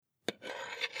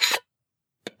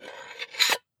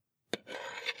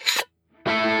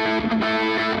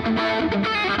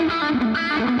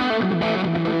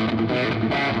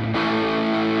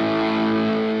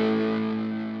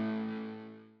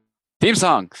Theme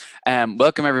song.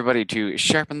 Welcome everybody to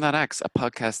Sharpen That Axe, a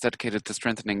podcast dedicated to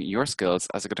strengthening your skills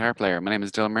as a guitar player. My name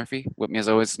is Dylan Murphy. With me, as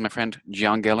always, is my friend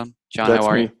John Gillen. John, how That's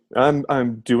are you? me.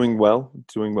 I'm doing well,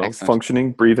 Excellent.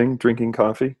 functioning, breathing, drinking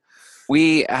coffee.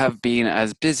 We have been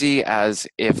as busy as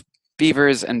if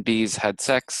beavers and bees had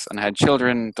sex and had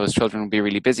children. Those children would be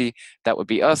really busy. That would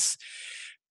be us.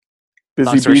 Long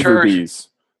Busy story beaver short, bees.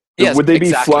 yes, Would they be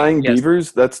exactly. flying Yes,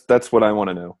 beavers? That's what I want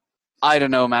to know. I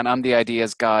don't know, man. I'm the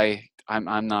ideas guy. I'm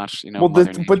not, Well, Mother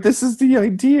but Nature. this is the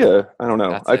idea. I don't know.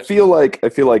 That's I it. feel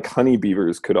like honey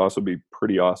beavers could also be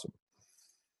pretty awesome.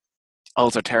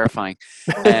 Also terrifying.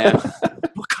 Um,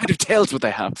 what kind of tails would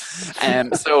they have?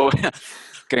 So,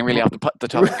 getting really off the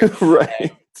topic here.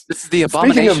 Right. This is the Speaking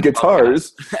Abomination of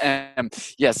guitars,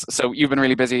 podcast. Yes, so you've been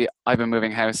really busy. I've been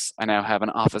moving house. I now have an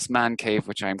office man cave,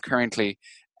 which I'm currently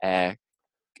uh,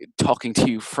 talking to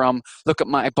you from. Look at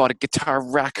I bought a guitar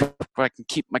rack where I can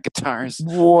keep my guitars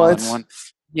all in what? one.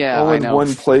 Yeah, All I in know.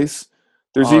 one place.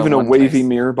 There's All in even a one wavy place.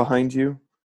 mirror behind you,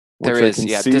 There which I is, can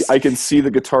yeah. see. I can see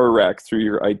the guitar rack through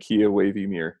your IKEA wavy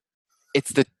mirror.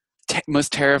 It's the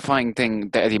most terrifying thing,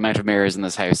 the amount of mirrors in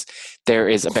this house. There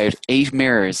is about 8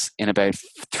 mirrors in about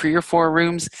 3 or 4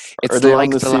 rooms. Are It's they on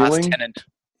like the the last ceiling? tenant.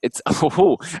 It's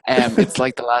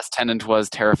like the last tenant was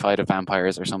terrified of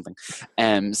vampires or something.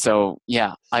 So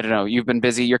yeah, I don't know. You've been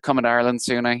busy. You're coming to Ireland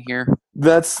soon, I hear.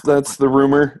 That's the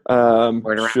rumor. Word around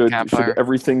the Should campfire.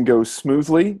 everything go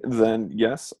smoothly, then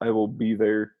yes, I will be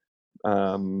there.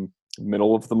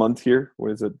 Middle of the month here.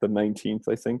 What is it? The 19th,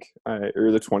 I think,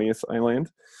 or the 20th. I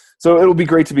land. So it'll be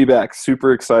great to be back.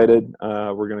 Super excited.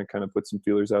 We're gonna kind of put some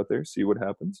feelers out there, see what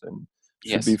happens, and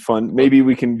should be Yes, fun. Maybe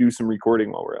we can do some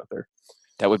recording while we're out there.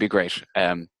 that would be great.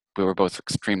 We were both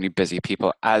extremely busy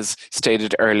people, as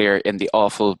stated earlier in the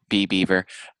awful bee beaver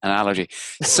analogy.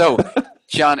 So,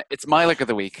 John, it's my luck of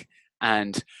the week.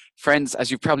 And friends,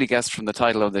 as you've probably guessed from the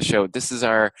title of the show, this is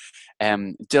our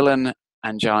Dylan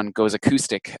and John Goes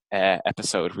Acoustic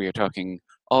episode. We are talking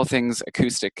all things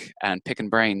acoustic and picking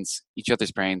each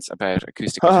other's brains about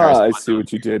acoustic guitars. I see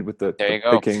what you did with There the you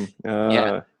go. picking.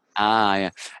 Yeah. Yeah.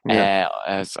 Yeah.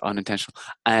 As unintentional.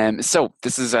 So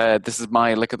this is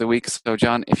my lick of the week. So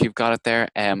John, if you've got it there,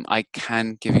 I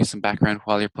can give you some background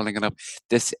while you're pulling it up.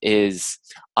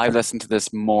 I've listened to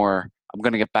this more. I'm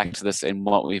going to get back to this in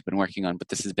what we've been working on, but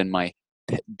this has been my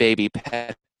baby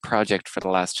pet project for the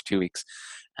last 2 weeks,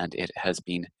 and it has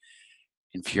been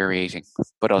infuriating,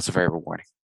 but also very rewarding.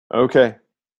 Okay.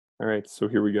 All right. So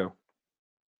here we go.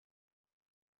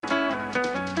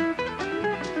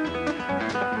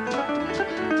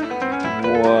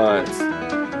 What?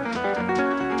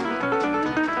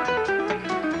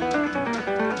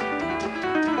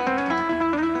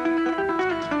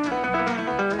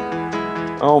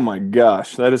 Oh my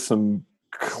gosh, that is some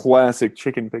classic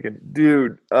chicken picking,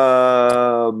 dude.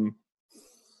 Albert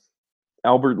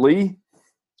Lee?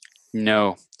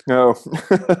 No, No.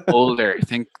 older.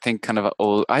 Think kind of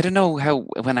old. I don't know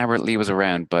when Albert Lee was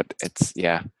around, but it's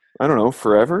yeah. I don't know.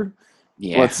 Forever.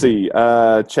 Yeah. Let's see.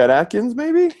 Chet Atkins,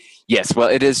 maybe. Yes. Well,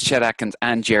 it is Chet Atkins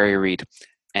and Jerry Reed.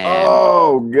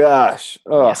 Oh gosh.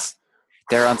 Oh. Yes.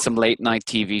 They're on some late night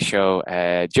TV show.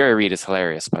 Jerry Reed is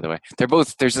hilarious, by the way.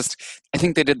 I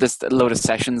think they did this a load of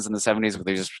sessions in the 70s where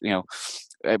they just,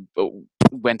 uh,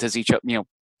 went as each,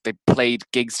 they played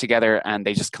gigs together and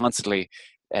they just constantly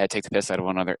take the piss out of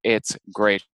one another. It's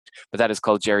great. But that is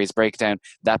called Jerry's Breakdown.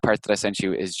 That part that I sent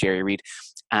you is Jerry Reed.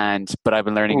 But I've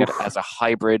been learning it as a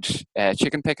hybrid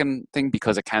chicken picking thing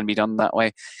because it can be done that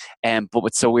way. But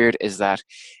what's so weird is that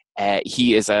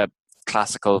he is a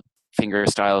classical finger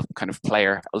style kind of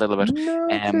player a little bit. No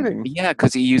kidding. Yeah,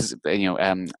 because he uses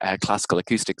classical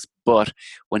acoustics, but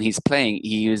when he's playing,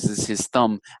 he uses his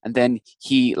thumb, and then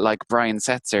he, like Brian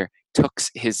Setzer, tucks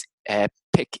his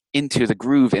pick into the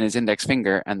groove in his index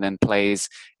finger, and then plays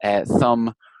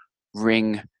thumb,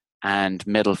 ring, and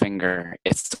middle finger.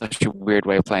 It's such a weird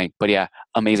way of playing, but yeah,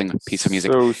 amazing piece of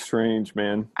music, So strange,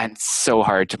 man. and so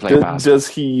hard to play fast. Does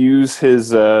he use his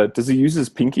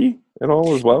pinky at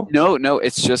all as well? No,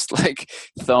 it's just like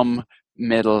thumb,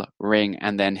 middle, ring,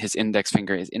 and then his index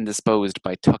finger is indisposed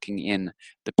by tucking in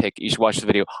the pick. You should watch the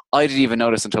video. I didn't even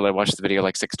notice until I watched the video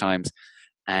like 6 times.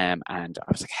 And I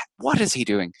was like, what is he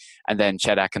doing? And then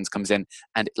Chet Atkins comes in.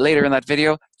 And later in that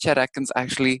video, Chet Atkins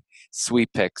actually sweep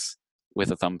picks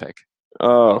with a thumb pick.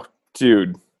 Oh,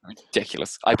 dude.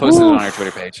 Ridiculous. I posted it on our Oof.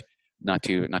 Twitter page not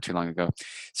too long ago.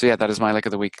 So yeah, that is my lick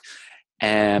of the week.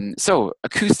 So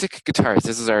acoustic guitars,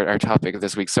 this is our topic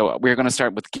this week. So we're going to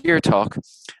start with gear talk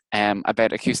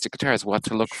about acoustic guitars, what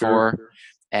to look for,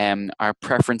 our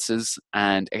preferences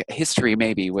and a history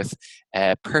maybe with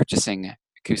purchasing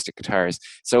acoustic guitars.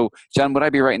 So, John, would I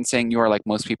be right in saying you are like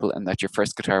most people in that your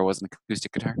first guitar was an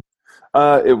acoustic guitar?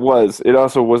 It was. It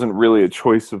also wasn't really a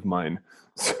choice of mine.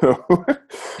 So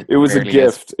It it was a rarely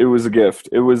is. gift. It was a gift.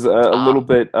 It was a Ah, little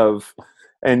bit of,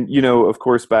 and of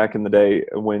course, back in the day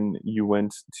when you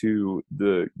went to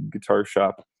the guitar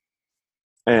shop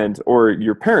or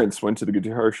your parents went to the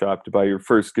guitar shop to buy your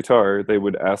first guitar, they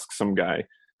would ask some guy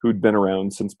who'd been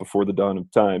around since before the dawn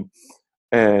of time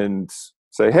and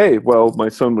say, "Hey, well, my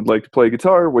son would like to play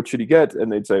guitar. What should he get?"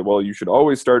 And they'd say, "Well, you should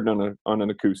always start on an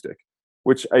acoustic,"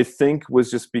 which I think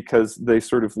was just because they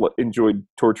sort of enjoyed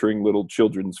torturing little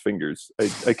children's fingers.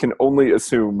 I can only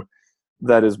assume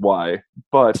that is why. it's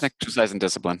But an exercise in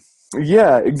discipline.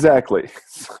 yeah, exactly.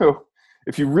 So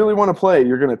if you really want to play,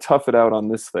 you're going to tough it out on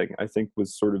this thing, I think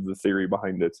was sort of the theory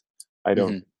behind it. I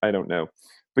don't, Hmm. I don't know.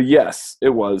 But yes, it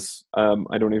was.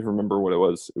 I don't even remember what it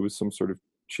was. It was some sort of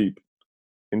cheap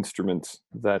instrument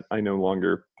that I no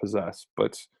longer possess.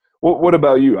 But what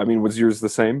about you? I mean, was yours the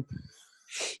same?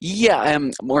 Yeah,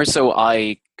 more so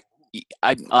I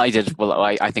did well.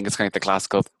 I think it's kind of the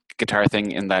classical guitar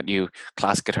thing in that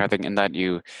classic guitar thing in that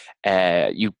you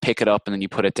pick it up and then you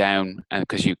put it down and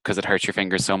because it hurts your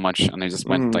fingers so much and I just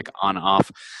went Mm, like on and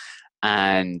off.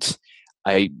 And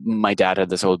my dad had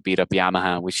this old beat up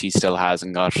Yamaha which he still has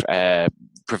and got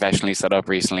professionally set up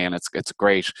recently, and it's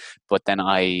great. But then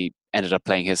I ended up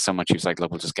playing his so much he was like,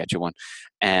 look, we'll just get you one.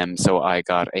 So I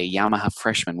got a Yamaha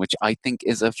Freshman, which I think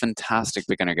is a fantastic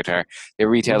beginner guitar. They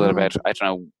retail at hmm. about, I don't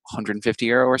know,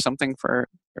 €150 or something for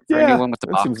a new Yeah, one with the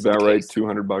that seems box and the about right. case.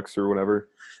 $200 or whatever.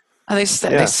 And they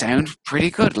Yeah. sound pretty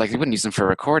good. Like, I wouldn't use them for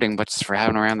recording, but just for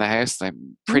having around the house, they're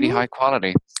pretty Hmm. high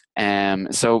quality.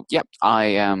 So yeah,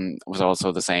 I was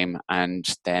also the same, and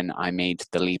then I made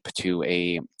the leap to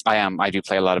I do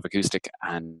play a lot of acoustic,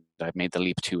 and I made the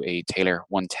leap to a Taylor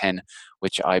 110,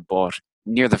 which I bought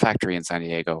near the factory in San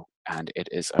Diego, and it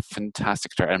is a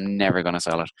fantastic guitar. I'm never going to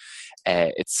sell it.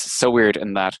 It's so weird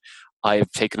in that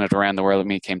I've taken it around the world with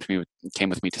me. Came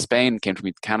with me to Spain, came to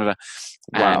me to Canada,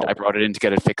 and I Wow. brought it in to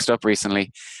get it fixed up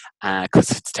recently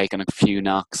because it's taken a few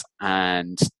knocks,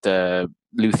 and the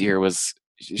luthier was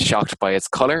shocked by its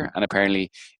color, and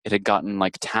apparently it had gotten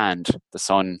like tanned. The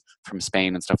sun from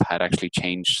Spain and stuff had actually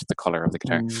changed the color of the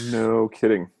guitar. No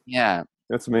kidding. Yeah.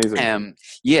 That's amazing.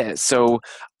 Yeah. So,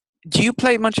 do you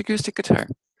play much acoustic guitar?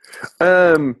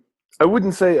 Um, I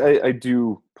wouldn't say I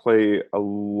do play a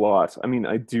lot. I mean,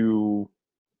 I do.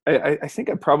 I think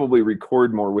I probably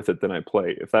record more with it than I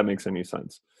play, if that makes any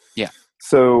sense. Yeah.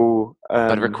 So,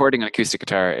 But recording an acoustic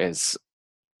guitar is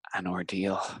an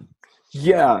ordeal.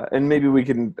 yeah, and maybe we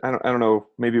can. I don't know.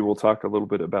 Maybe we'll talk a little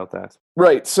bit about that.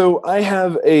 Right. So I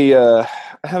have a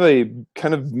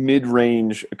kind of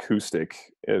mid-range acoustic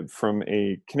from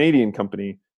a Canadian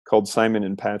company called Simon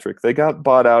and Patrick. They got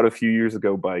bought out a few years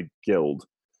ago by Guild,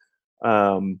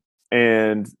 um,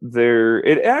 and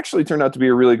it actually turned out to be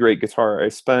a really great guitar. I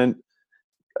spent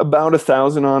about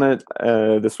 1,000 on it.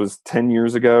 This was 10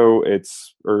 years ago.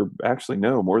 Or actually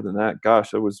no, more than that. Gosh,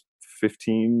 that was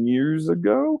 15 years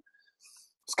ago.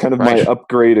 It's kind of my Right.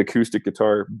 upgrade acoustic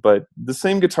guitar, but the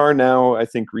same guitar now I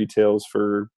think retails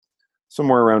for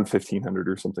somewhere around 1,500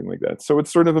 or something like that. So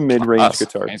it's sort of a mid-range That's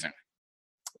guitar. amazing.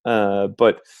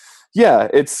 But yeah,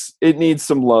 it needs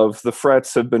some love. The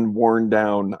frets have been worn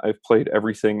down. I've played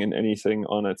everything and anything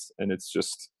on it, and it's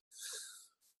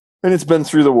been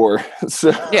through the war.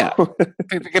 So Yeah,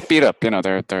 they get beat up.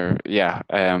 They're yeah.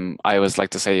 I always like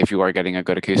to say if you are getting a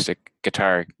good acoustic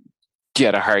guitar,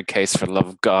 get a hard case for the love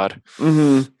of God.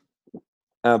 hmm.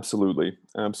 Absolutely,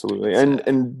 absolutely. It's,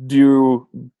 And do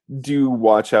you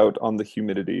watch out on the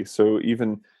humidity? So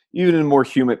even in more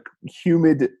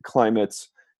humid climates,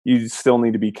 you still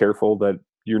need to be careful that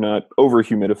you're not over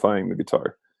humidifying the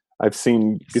guitar. I've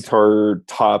seen guitar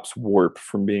tops warp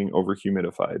from being over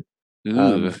humidified,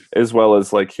 ooh, as well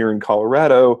as like here in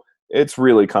Colorado, it's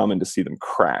really common to see them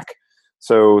crack.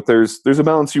 So there's a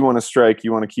balance you want to strike.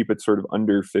 You want to keep it sort of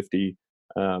under 50,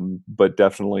 but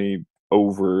definitely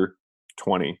over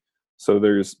 20. So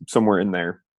there's somewhere in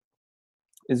there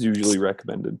is usually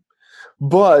recommended.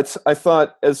 But I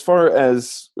thought, as far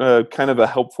as kind of a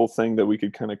helpful thing that we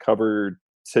could kind of cover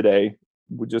today,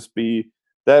 would just be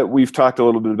that we've talked a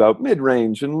little bit about mid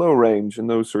range and low range and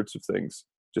those sorts of things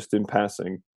just in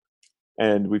passing.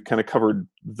 And we've kind of covered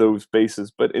those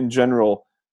bases. But in general,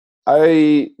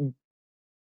 I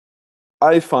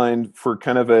find for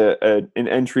kind of an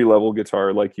entry level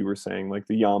guitar, like you were saying, like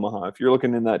the Yamaha, if you're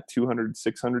looking in that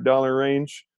 $200-$600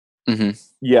 range, hmm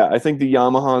yeah, I think the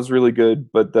Yamaha is really good,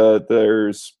 but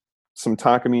there's some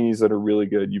Takaminis that are really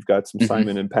good. You've got some hmm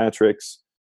Simon and Patrick's.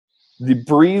 the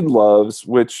Breedloves,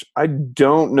 which I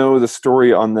don't know the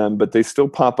story on them, but they still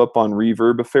pop up on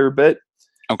Reverb a fair bit.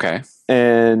 Okay.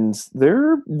 And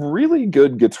they're really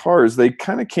good guitars. They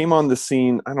kind of came on the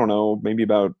scene, I don't know, maybe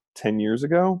about 10 years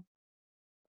ago.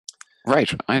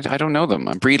 Right. I don't know them.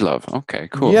 Breedlove. Okay,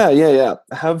 cool. Yeah.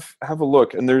 Have a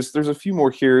look. And there's a few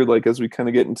more here, like as we kind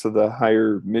of get into the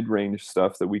higher mid-range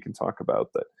stuff that we can talk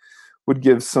about that would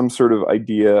give some sort of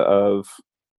idea of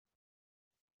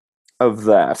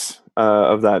that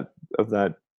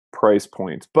price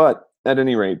point. But at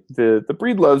any rate, the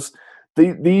Breedloves,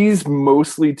 these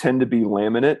mostly tend to be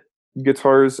laminate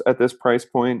guitars at this price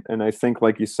point, and I think,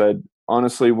 like you said,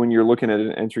 honestly, when you're looking at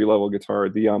an entry level guitar,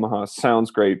 the Yamaha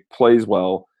sounds great, plays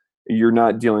well. You're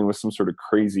not dealing with some sort of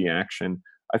crazy action.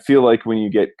 I feel like when you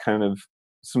get kind of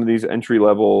some of these entry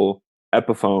level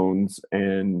Epiphones,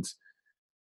 and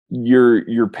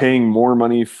you're paying more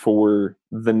money for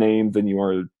the name than you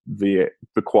are the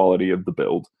quality of the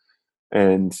build,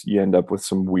 and you end up with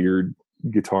some weird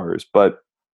guitars. But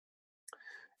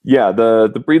yeah,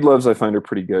 the Breedloves I find are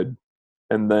pretty good.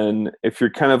 And then if you're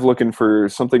kind of looking for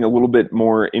something a little bit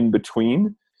more in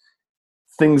between,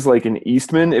 things like an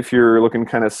Eastman, if you're looking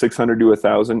kind of 600 to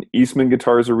 1,000, Eastman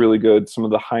guitars are really good. Some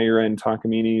of the higher end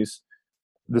Takaminis,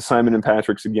 the Simon and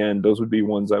Patrick's, again, those would be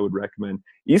ones I would recommend.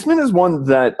 Eastman is one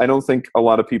that I don't think a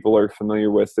lot of people are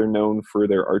familiar with. They're known for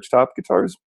their archtop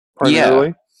guitars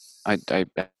primarily. Yeah, I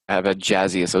have a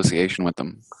jazzy association with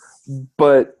them.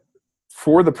 But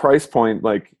for the price point,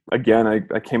 like, again, I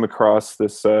came across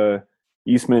this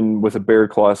Eastman with a bear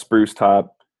claw spruce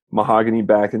top, mahogany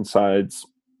back and sides.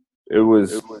 It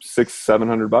was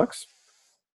 $600-700.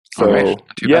 So right,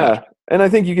 yeah, bad. and I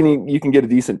think you can get a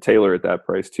decent Taylor at that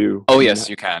price too. Oh yes,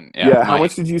 you can. Yeah. How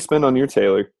much did you spend on your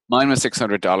Taylor? Mine was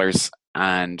 $600,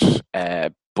 and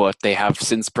but they have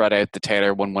since brought out the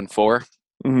Taylor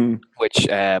 114, which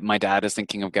my dad is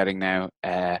thinking of getting now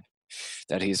that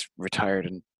he's retired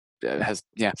and has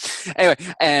anyway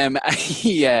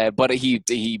but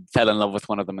he fell in love with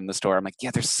one of them in the store. I'm like,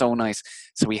 yeah, they're so nice,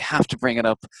 so we have to bring it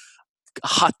up.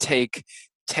 Hot take: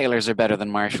 Taylors are better than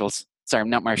Marshalls. Sorry,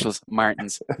 not Marshalls,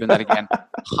 Martins. Doing that again.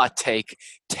 Hot take: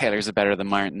 Taylors are better than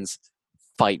Martins.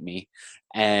 Fight me.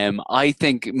 I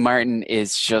think Martin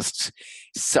is just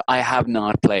so. I have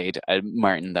not played a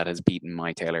Martin that has beaten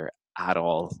my Taylor at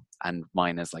all, and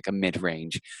mine is like a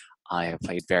mid-range. I have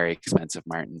played very expensive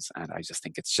Martins, and I just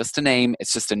think it's just a name.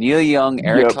 It's just a Neil Young,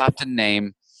 Eric Clapton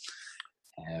name.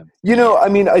 I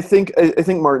mean, I think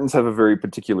Martins have a very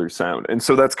particular sound, and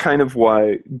so that's kind of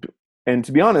why. And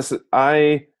to be honest,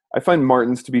 I find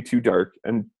Martins to be too dark,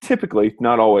 and typically,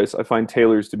 not always, I find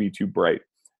Taylors to be too bright.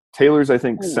 Taylors, I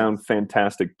think, sound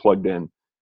fantastic plugged in.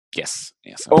 Yes,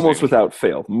 almost without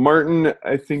fail. Martin,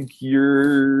 I think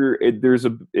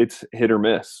it's hit or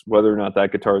miss whether or not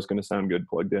that guitar is going to sound good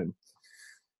plugged in.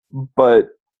 But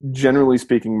generally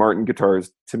speaking, Martin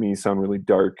guitars to me sound really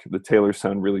dark. The Taylors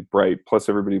sound really bright. Plus,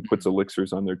 everybody puts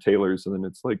elixirs on their Taylors, and then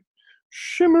it's like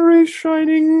shimmery,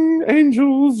 shining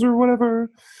angels or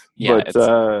whatever. Yeah,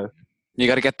 but you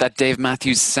got to get that Dave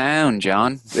Matthews sound,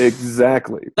 John.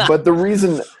 Exactly. But the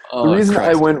reason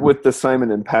I went with the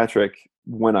Simon and Patrick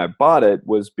when I bought it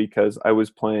was because I was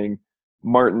playing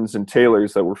Martins and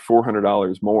Taylors that were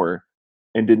 $400 more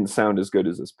and didn't sound as good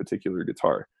as this particular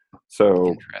guitar. So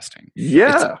interesting.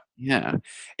 Yeah.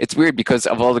 It's weird because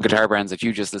of all the guitar brands that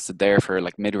you just listed there for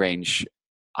like mid-range,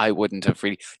 I wouldn't have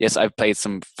really. Yes, I've played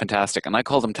some fantastic, and I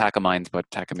call them Takamines, but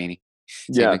Takamine.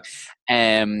 Yeah.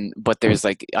 But there's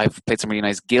like, I've played some really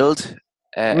nice Guild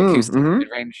acoustic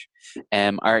mid-range.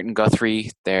 Art and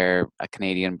Guthrie, they're a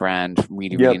Canadian brand,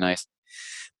 really nice.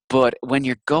 But when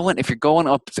if you're going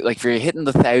up to, like, if you're hitting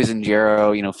the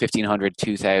 €1,000, 1,500,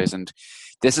 2,000,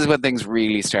 this is when things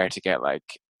really start to get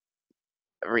like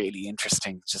really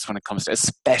interesting. Just when it comes to,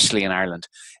 especially in Ireland,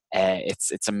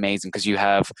 it's amazing because you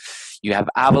have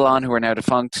Avalon, who are now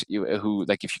defunct. Who,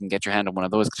 like, if you can get your hand on one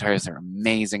of those guitars, they're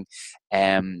amazing.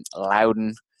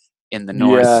 Loudon in the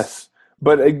north. Yes,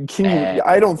 but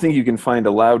I don't think you can find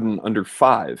a Loudon under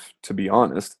 $5, to be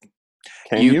honest.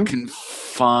 You can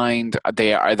find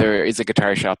there is a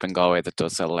guitar shop in Galway that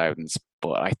does sell Loudons,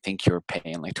 but I think you're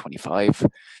paying like 25.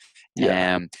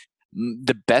 Yeah.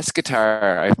 The best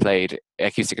guitar I've played,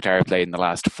 acoustic guitar I've played in the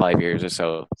last 5 years or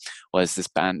so, was this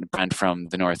band from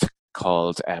the north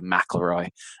called McElroy,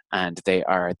 and they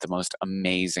are the most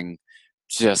amazing.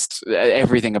 Just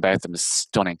everything about them is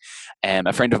stunning.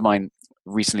 A friend of mine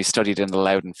recently studied in the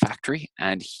Loudon factory,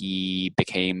 and he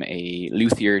became a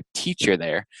luthier teacher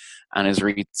there, and has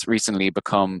recently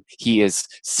become. He is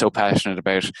so passionate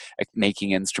about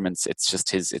making instruments. It's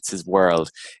just it's his world.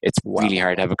 It's really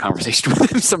hard to have a conversation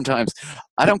with him sometimes.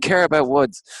 I don't care about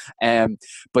woods,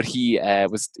 but he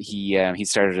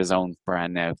started his own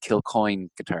brand now, Kilcoyne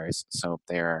Guitars. So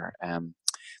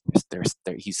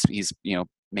he's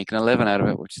making a living out of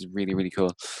it, which is really, really cool.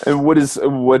 And what's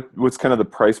kind of the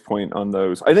price point on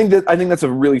those? I think that's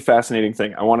a really fascinating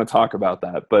thing. I want to talk about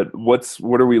that. But what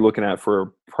are we looking at for a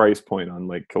price point on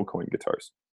like Kilcoyne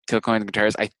guitars? Kilcoyne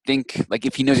guitars, I think, like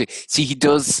if he knows it, see, he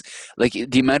does, like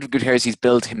the amount of guitars he's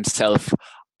built himself.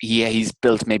 He's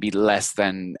built maybe less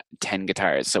than 10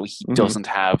 guitars, so he wouldn't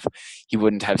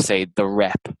have, say, the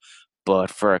rep.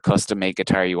 But for a custom made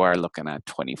guitar, you are looking at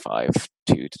 25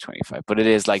 to 25. But it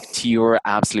is like to your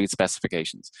absolute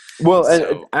specifications. Well,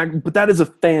 but that is a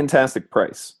fantastic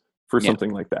price for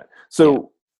something like that.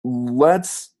 So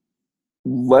let's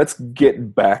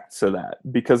get back to that,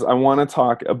 because I want to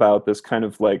talk about this kind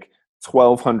of like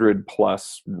 1,200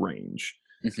 plus range.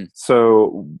 Mm-hmm.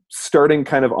 So starting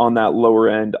kind of on that lower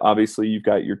end, obviously you've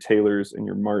got your Taylors and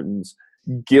your Martins.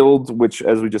 Guild, which,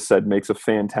 as we just said, makes a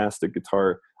fantastic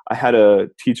guitar. I had a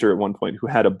teacher at one point who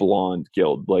had a blonde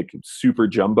Guild, like super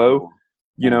jumbo,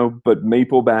 but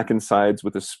maple back and sides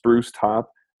with a spruce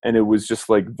top. And it was just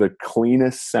like the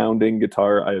cleanest sounding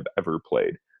guitar I've ever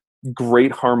played.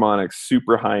 Great harmonics,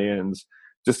 super high ends.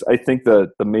 Just, I think the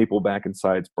maple back and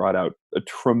sides brought out a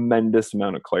tremendous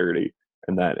amount of clarity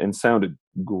in that and sounded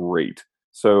great.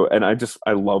 So, and I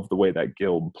love the way that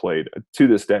Guild played to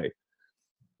this day.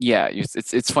 Yeah,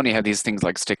 it's funny how these things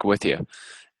like stick with you.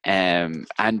 And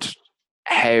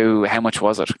how much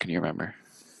was it? Can you remember?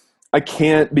 I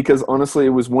can't, because honestly, it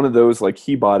was one of those, like,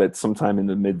 he bought it sometime in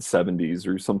the mid 70s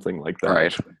or something like that.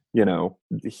 Right.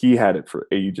 He had it for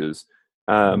ages.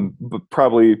 But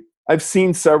probably I've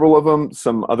seen several of them,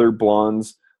 some other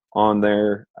blondes on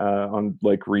there, on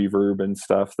like Reverb and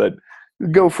stuff, that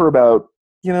go for about,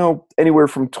 anywhere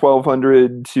from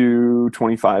 1,200 to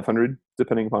 2,500,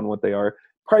 depending upon what they are.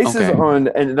 Prices on,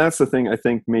 and that's the thing, I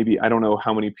think maybe, I don't know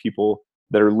how many people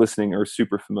that are listening are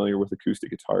super familiar with acoustic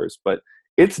guitars, but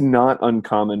it's not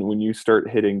uncommon when you start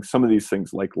hitting some of these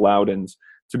things like Loudons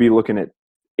to be looking at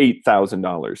 $8,000,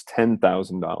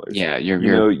 $10,000. Yeah,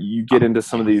 you get into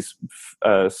some of these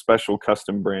special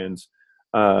custom brands,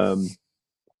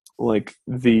 like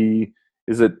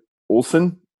is it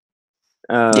Olsen?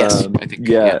 Yes, I think.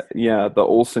 Yeah, the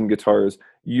Olsen guitars.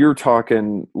 You're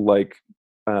talking like,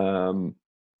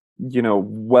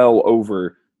 well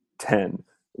over 10,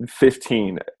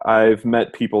 15. I've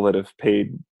met people that have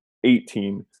paid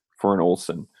 18 for an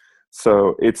Olsen.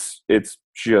 So it's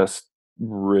just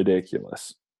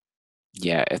ridiculous.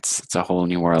 Yeah, it's a whole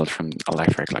new world from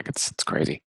electric. Like it's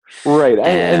crazy. Right.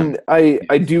 And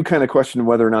I do kind of question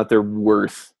whether or not they're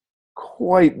worth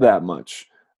quite that much.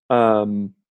 I've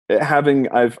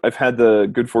had the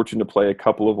good fortune to play a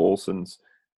couple of Olsens,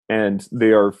 and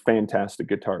they are fantastic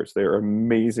guitars. They're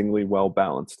amazingly well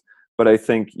balanced. But I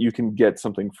think you can get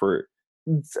something for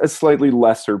a slightly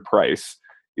lesser price,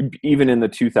 even in the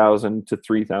 $2,000 to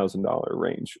 $3,000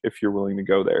 range, if you're willing to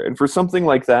go there. And for something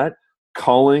like that,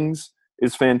 Collings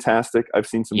is fantastic. I've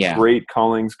seen some great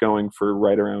Collings going for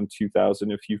right around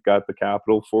 $2,000 if you've got the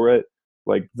capital for it.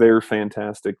 Like, they're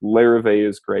fantastic. Larrivee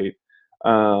is great.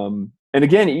 And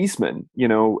again, Eastman,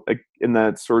 in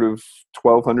that sort of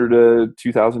 $1,200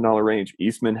 to $2,000 range,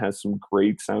 Eastman has some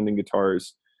great sounding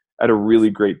guitars at a really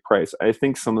great price. I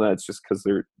think some of that's just because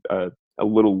they're a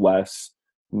little less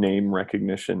name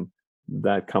recognition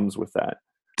that comes with that.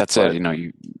 That's it.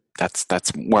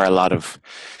 That's where a lot of,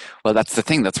 well, that's the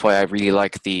thing. That's why I really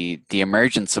like the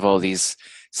emergence of all these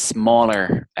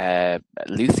smaller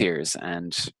luthiers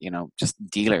and just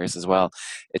dealers as well.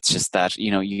 It's just that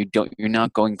you're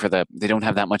not going for they don't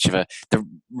have that much of the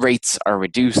rates are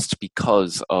reduced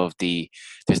because of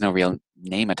there's no real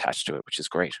name attached to it, which is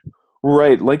great.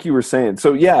 Right, like you were saying.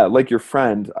 So yeah, like your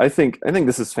friend, I think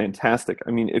this is fantastic.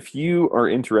 I mean, if you are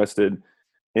interested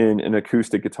in an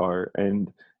acoustic guitar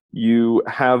and you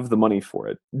have the money for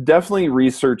it, definitely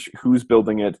research who's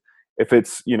building it. If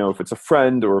it's a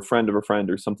friend or a friend of a friend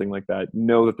or something like that,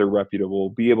 know that they're reputable,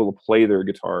 be able to play their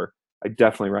guitar. I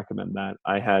definitely recommend that.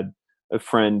 I had a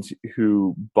friend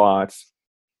who bought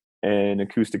an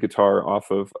acoustic guitar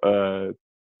off of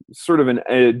sort of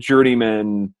a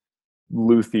journeyman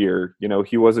luthier.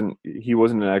 He wasn't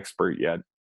an expert yet.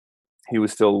 He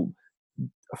was still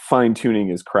fine-tuning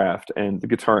his craft, and the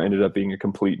guitar ended up being a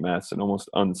complete mess and almost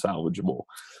unsalvageable.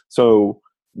 So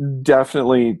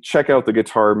definitely check out the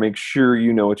guitar, make sure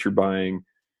you know what you're buying,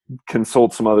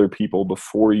 consult some other people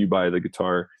before you buy the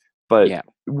guitar. But Yeah.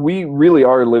 we really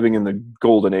are living in the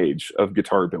golden age of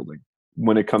guitar building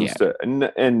when it comes Yeah.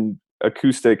 to and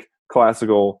acoustic,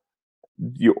 classical,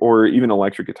 or even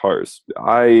electric guitars.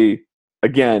 I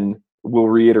again will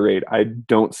reiterate, I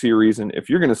don't see a reason if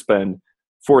you're going to spend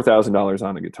 $4,000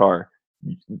 on a guitar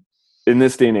in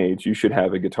this day and age, you should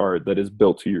have a guitar that is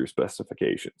built to your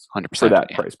specifications 100%. for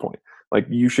that Yeah. price point. Like,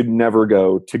 you should never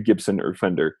go to Gibson or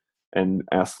Fender and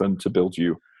ask them to build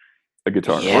you a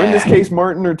guitar, or in this Yeah. case,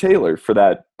 Martin or Taylor for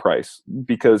that price,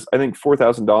 because I think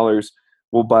 $4,000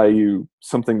 will buy you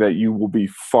something that you will be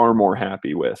far more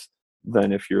happy with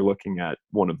than if you're looking at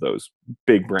one of those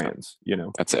big brands, you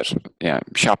know? That's it. Yeah.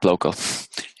 Shop local if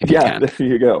you Yeah, can. there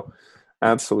you go.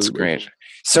 Absolutely. It's great.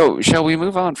 So, shall we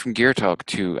move on from gear talk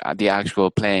to the actual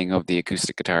playing of the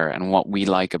acoustic guitar and what we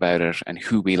like about it and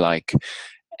who we like?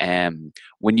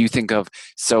 When you think of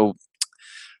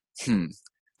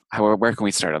where can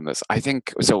we start on this? I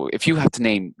think so. If you had to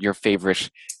name your favorite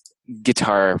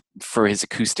guitar for his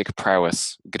acoustic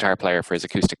prowess, guitar player for his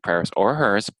acoustic prowess, or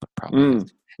hers, but probably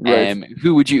his, Right.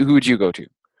 who would you go to?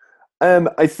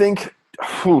 I think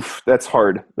that's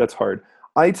hard. That's hard.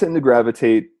 I tend to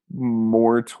gravitate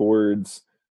more towards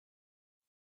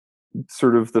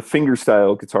sort of the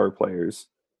fingerstyle guitar players,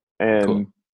 Cool.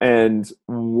 and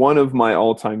one of my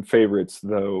all-time favorites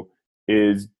though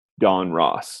is Don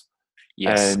Ross.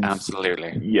 Yes, And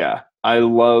absolutely. yeah, I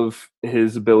love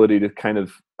his ability to kind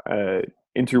of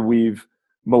interweave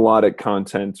melodic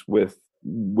content with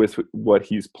what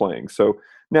he's playing. So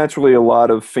naturally, a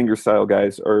lot of fingerstyle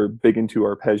guys are big into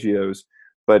arpeggios,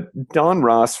 but Don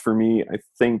Ross, for me, I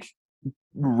think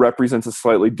represents a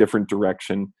slightly different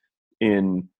direction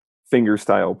in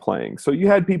fingerstyle playing. So you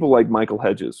had people like Michael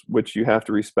Hedges, which you have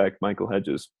to respect Michael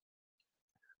Hedges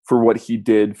for what he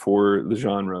did for the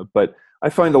genre, but I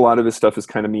find a lot of his stuff is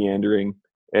kind of meandering.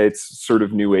 It's sort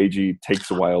of new agey,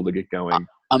 takes a while to get going.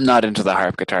 I'm not into the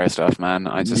harp guitar stuff, man.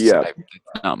 Yeah.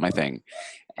 It's not my thing.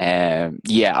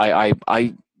 Yeah,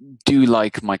 I do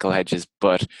like Michael Hedges,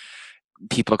 but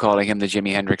people calling him the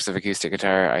Jimi Hendrix of acoustic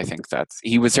guitar, I think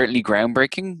he was certainly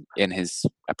groundbreaking in his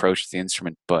approach to the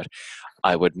instrument, but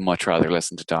I would much rather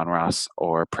listen to Don Ross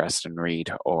or Preston Reed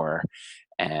or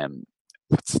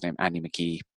what's his name, Andy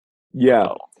McKee.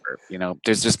 Yeah.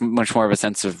 There's just much more of a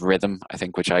sense of rhythm, I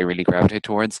think, which I really gravitate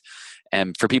towards.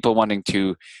 And for people wanting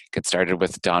to get started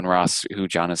with Don Ross, who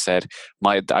John has said,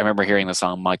 I remember hearing the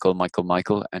song Michael, Michael,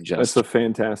 Michael, and just that's a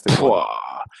fantastic one.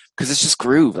 Because it's just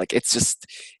groove. Like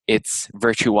it's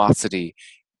virtuosity,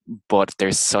 but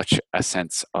there's such a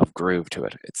sense of groove to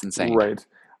it. It's insane. Right.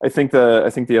 I think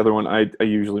the other one, I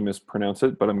usually mispronounce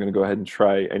it, but I'm going to go ahead and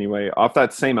try anyway. Off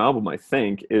that same album, I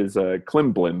think, is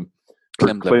Klimbim.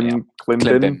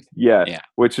 Klimbim. Yeah, Yeah.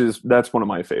 That's one of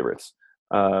my favorites.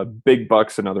 Big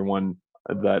Buck's another one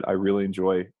that I really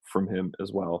enjoy from him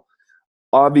as well.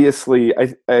 Obviously,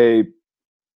 I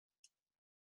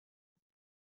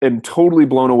am totally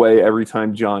blown away every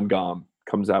time John Gomm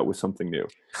comes out with something new.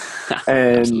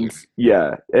 And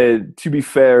yeah, to be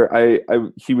fair,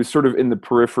 he was sort of in the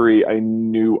periphery. I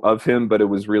knew of him, but it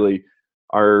was really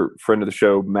our friend of the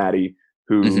show, Maddie,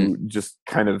 who just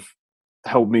kind of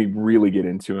helped me really get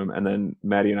into him. And then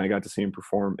Maddie and I got to see him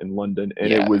perform in London,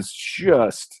 and it was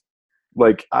just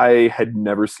like I had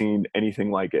never seen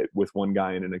anything like it with one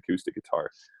guy in an acoustic guitar.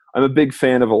 I'm a big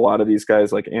fan of a lot of these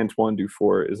guys, like Antoine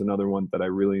Dufour is another one that I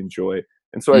really enjoy.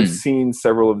 And so I've seen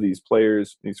several of these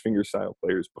players, these fingerstyle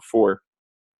players before,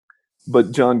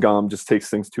 but John Gomm just takes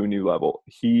things to a new level.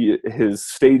 His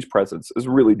stage presence is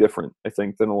really different, I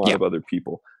think, than a lot of other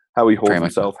people. How he holds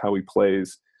himself, how he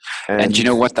plays. And you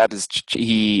know what that is?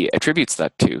 He attributes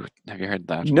that to. Have you heard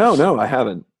that? No, I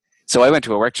haven't. So I went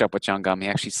to a workshop with John Gomm. He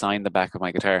actually signed the back of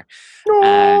my guitar.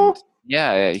 Aww. And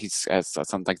yeah, he's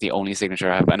something like the only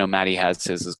signature I have. I know Maddie has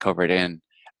his is covered in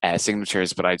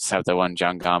signatures, but I just have the one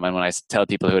John Gomm. And when I tell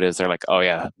people who it is, they're like, "Oh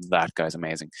yeah, that guy's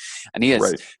amazing," and he is.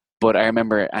 Right. But I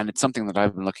remember, and it's something that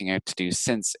I've been looking out to do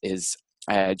since, is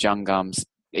John Gomm's.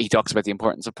 He talks about the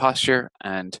importance of posture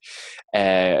and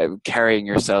carrying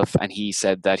yourself, and he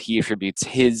said that he attributes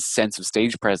his sense of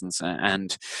stage presence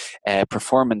and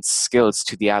performance skills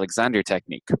to the Alexander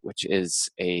technique, which is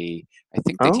I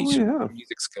think they teach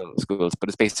music schools, but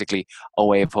it's basically a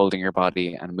way of holding your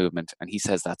body and movement, and he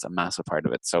says that's a massive part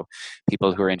of it. So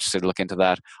people who are interested, look into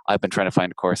that. I've been trying to find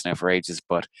a course now for ages,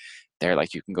 but they're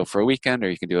like, you can go for a weekend or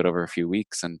you can do it over a few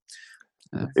weeks, and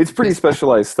it's pretty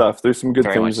specialized stuff. There's some good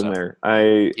things in there.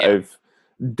 I've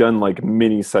done like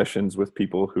mini sessions with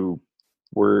people who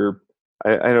were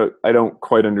I don't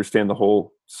quite understand the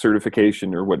whole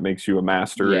certification or what makes you a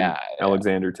master in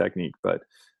Alexander technique, but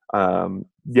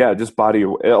yeah, just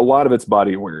a lot of it's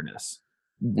body awareness,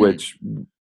 Mm, which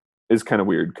is kind of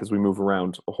weird because we move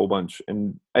around a whole bunch.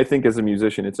 And I think as a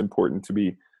musician, it's important to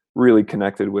be really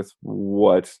connected with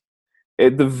what,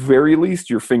 at the very least,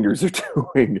 your fingers are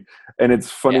doing. And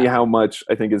it's funny yeah. how much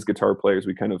I think as guitar players,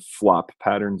 we kind of flop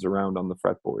patterns around on the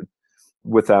fretboard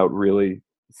without really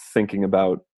thinking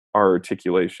about our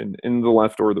articulation in the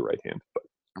left or the right hand. But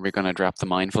Are we gonna drop the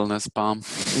mindfulness bomb?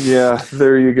 yeah,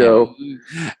 there you Yeah. go.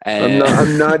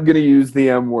 I'm not going to use the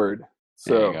M word.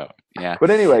 There you So, go. Yeah. but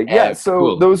anyway, yeah.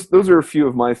 So Cool. those are a few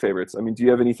of my favorites. I mean, do you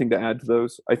have anything to add to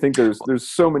those? I think there's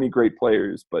so many great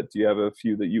players, but do you have a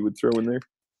few that you would throw in there?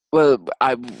 Well,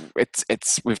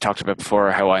 it's we've talked about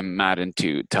before how I'm mad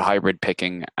into hybrid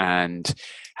picking, and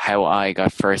how I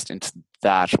got first into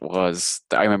that was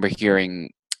I remember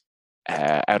hearing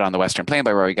Out on the Western Plain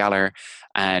by Rory Gallagher,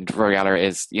 and Rory Gallagher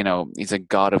is, he's a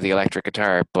god of the electric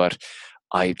guitar, but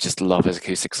I just love his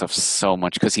acoustic stuff so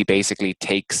much because he basically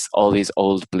takes all these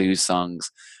old blues songs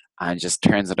and just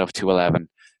turns it up to 11.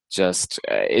 Just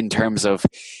in terms of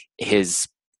his,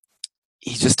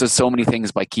 he just does so many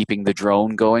things by keeping the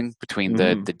drone going between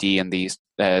Hmm. the D and the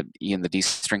E and the D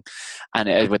string,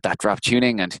 and with that drop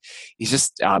tuning, and he's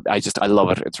just I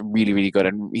love it. It's really really good,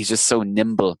 and he's just so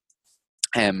nimble.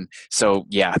 So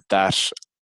yeah, that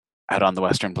Out on the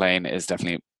Western Plain is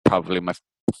probably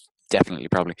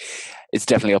it's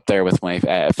definitely up there with my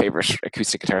favorite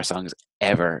acoustic guitar songs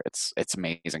ever. It's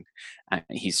amazing, and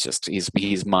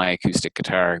he's my acoustic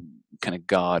guitar kind of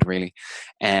god, really.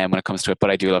 When it comes to it, but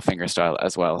I do love fingerstyle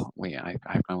as well.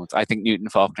 I think Newton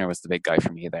Faulkner was the big guy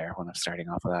for me there when I was starting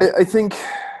off with that. I think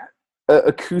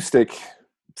acoustic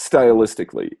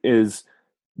stylistically is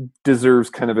deserves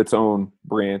kind of its own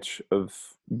branch of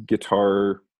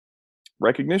guitar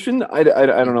recognition. I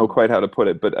don't know Mhm. quite how to put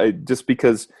it, but I just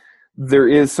because there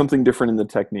is something different in the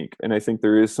technique, and I think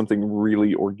there is something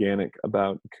really organic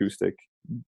about acoustic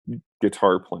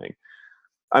guitar playing.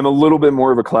 I'm a little bit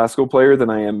more of a classical player than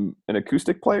I am an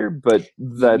acoustic player, but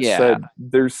that Yeah, said,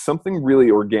 there's something really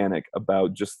organic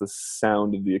about just the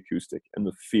sound of the acoustic and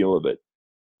the feel of it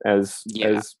yeah.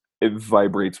 as it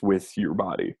vibrates with your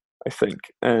body, I think.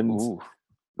 And Ooh.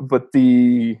 but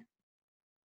the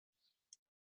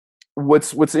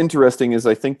what's interesting is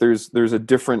I think there's a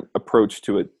different approach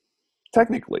to it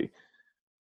technically.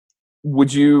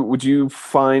 Would you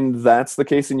find that's the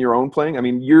case in your own playing? I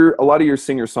mean, your a lot of your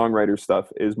singer songwriter stuff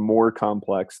is more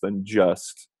complex than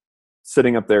just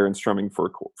sitting up there and strumming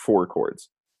four chords.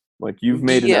 Like you've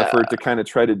made an Yeah. effort to kind of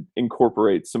try to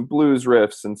incorporate some blues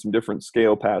riffs and some different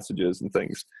scale passages and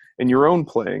things in your own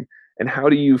playing. And how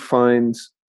do you find,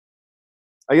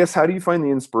 I guess, how do you find the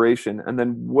inspiration? And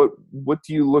then what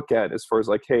do you look at as far as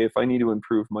like, hey, if I need to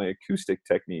improve my acoustic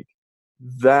technique,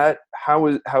 that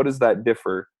how does that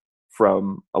differ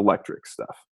from electric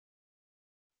stuff?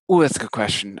 Oh, that's a good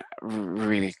question.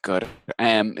 Really good.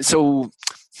 So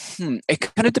it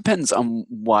kind of depends on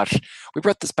what we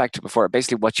brought this back to before.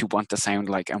 Basically, what you want to sound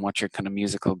like and what your kind of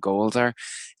musical goals are.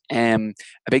 A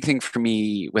big thing for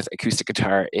me with acoustic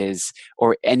guitar is,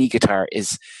 or any guitar,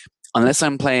 is unless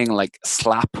I'm playing like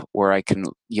slap, where I can,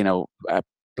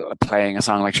 playing a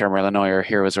song like Shermer Illinois or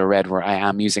Heroes Are Red, where I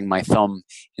am using my thumb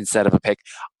instead of a pick,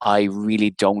 I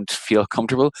really don't feel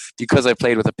comfortable because I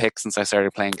played with a pick since I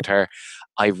started playing guitar.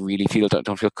 I really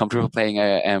don't feel comfortable playing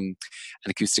an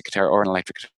acoustic guitar or an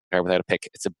electric guitar without a pick.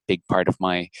 It's a big part of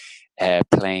my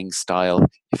playing style,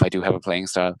 if I do have a playing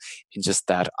style, in just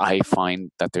that I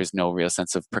find that there's no real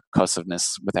sense of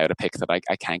percussiveness without a pick that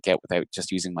I can't get without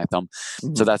just using my thumb. So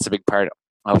Mm-hmm. that's a big part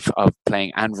of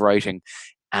playing and writing.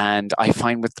 And I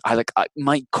find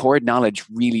my chord knowledge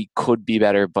really could be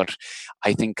better, but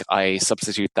I think I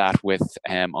substitute that with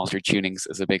altered tunings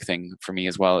is a big thing for me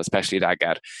as well, especially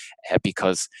DAGAD,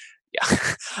 because yeah,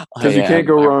 Because you can't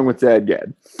go wrong with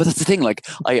DADGAD. but that's the thing. Like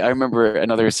I remember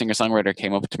another singer songwriter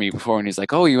came up to me before and he's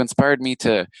like, "Oh, you inspired me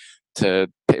to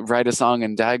write a song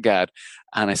in DAGAD."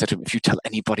 And I said to him, "If you tell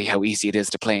anybody how easy it is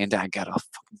to play in DAGAD, I'll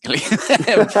fucking kill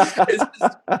you." It's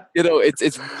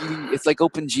just, it's really, it's like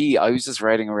Open G. I was just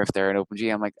writing a riff there in Open G.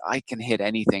 I'm like, I can hit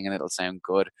anything and it'll sound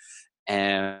good.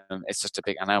 It's just a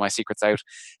big. And now my secret's out.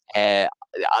 There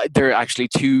are actually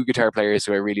two guitar players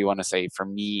who I really want to say for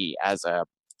me as a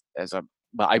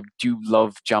well, I do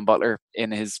love John Butler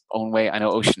in his own way. I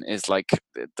know Ocean is like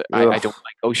I Ugh, don't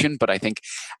like Ocean, but I think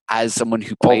as someone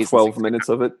who all plays and sings 12 minutes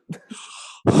of it.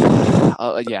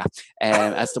 yeah,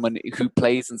 as someone who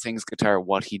plays and sings guitar,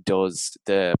 what he does,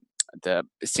 the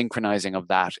synchronizing of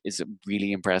that is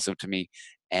really impressive to me.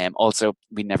 Also,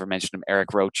 we never mentioned him,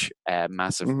 Eric Roach,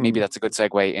 massive. Maybe Hmm. that's a good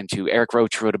segue into Eric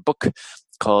Roach wrote a book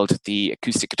called The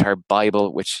Acoustic Guitar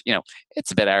Bible, which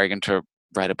it's a bit arrogant to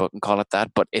write a book and call it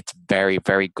that, but it's very,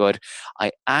 very good.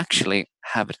 I actually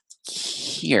have it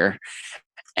here.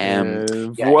 Yeah,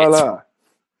 Voila.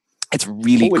 it's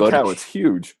really Holy good. cow, it's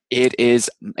huge. It is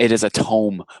a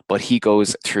tome, but he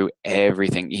goes through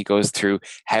everything. He goes through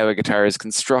how a guitar is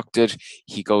constructed.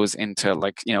 He goes into,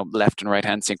 like, left and right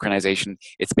hand synchronization.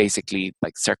 It's basically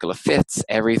like circle of fifths,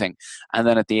 everything. And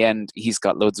then at the end, he's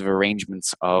got loads of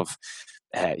arrangements of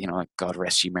like God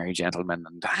Rest You Merry Gentlemen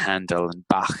and Handel and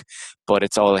Bach, but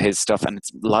it's all his stuff, and a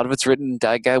lot of it's written in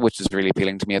Dagga, which is really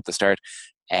appealing to me at the start.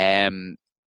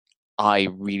 I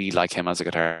really like him as a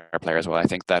guitar player as well. I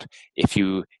think that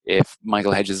if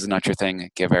Michael Hedges is not your thing,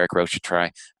 give Eric Roach a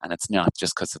try, and it's not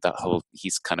just because of that whole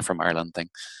he's kind of from Ireland thing.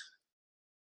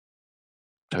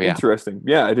 So yeah, interesting.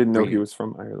 Yeah, I didn't know really. he was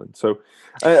from Ireland. So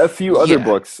a few other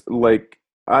books, like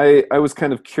I was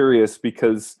kind of curious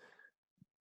because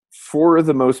for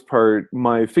the most part,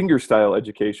 my fingerstyle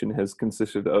education has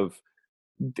consisted of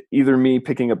either me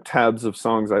picking up tabs of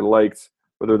songs I liked,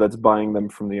 whether that's buying them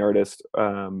from the artist,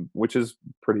 which is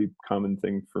a pretty common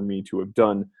thing for me to have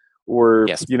done, or,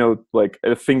 Yes. like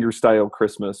a fingerstyle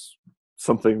Christmas,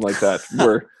 something like that,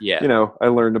 where, Yeah. I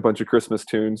learned a bunch of Christmas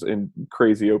tunes in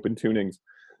crazy open tunings.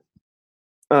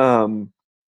 And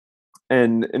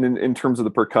in terms of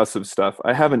the percussive stuff,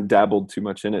 I haven't dabbled too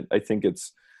much in it. I think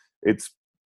it's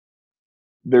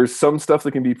there's some stuff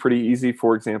that can be pretty easy.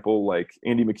 For example, like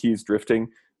Andy McKee's Drifting,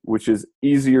 which is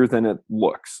easier than it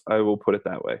looks. I will put it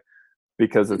that way,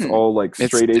 because it's all like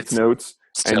straight eighth notes,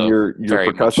 and your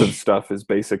percussive stuff is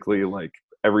basically like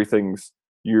everything's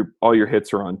all your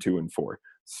hits are on 2 and 4.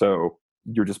 So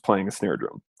you're just playing a snare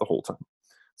drum the whole time.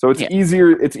 So it's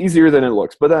easier. It's easier than it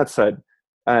looks. But that said,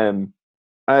 I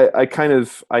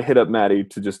hit up Maddie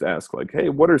to just ask, like, hey,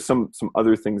 what are some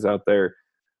other things out there?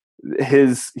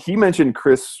 He mentioned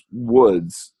Chris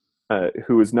Woods,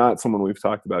 who is not someone we've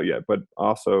talked about yet, but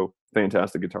also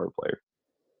fantastic guitar player.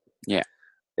 Yeah.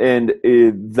 And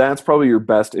that's probably your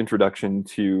best introduction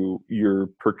to your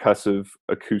percussive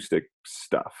acoustic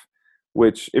stuff,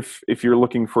 which if you're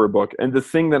looking for a book, and the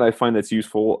thing that I find that's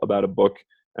useful about a book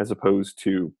as opposed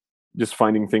to just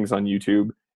finding things on YouTube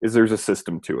is there's a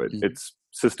system to it. Mm-hmm. It's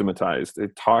systematized.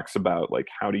 It talks about, like,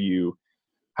 how do you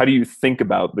think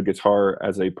about the guitar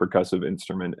as a percussive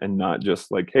instrument, and not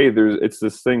just like, hey, it's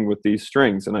this thing with these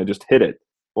strings and I just hit it.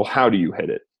 Well, how do you hit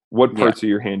it? What parts of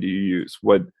your hand do you use?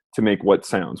 What to make what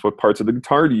sounds? What parts of the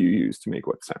guitar do you use to make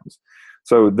what sounds?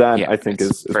 So that, I think,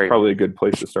 is probably a good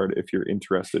place to start if you're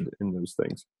interested in those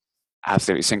things.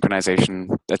 Absolutely.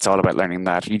 Synchronization, it's all about learning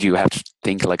that. You do have to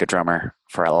think like a drummer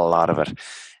for a lot of it.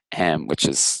 Which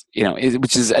is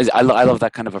I love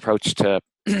that kind of approach to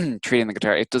treating the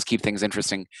guitar. It does keep things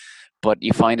interesting, but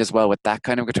you find as well with that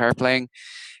kind of guitar playing,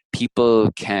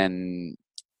 people can.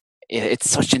 It's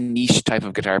such a niche type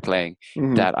of guitar playing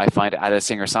that I find at a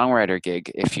singer-songwriter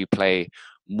gig, if you play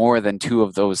more than 2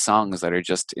 of those songs that are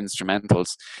just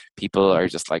instrumentals, people are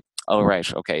just like, oh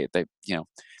right, okay,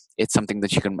 it's something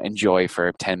that you can enjoy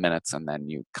for 10 minutes, and then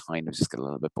you kind of just get a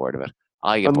little bit bored of it.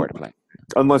 I get bored of playing.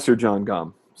 Unless you're John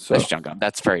Gom. So that's John Gom.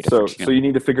 That's very different. So you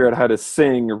need to figure out how to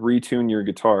sing, retune your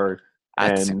guitar,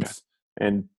 and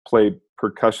play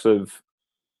percussive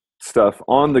stuff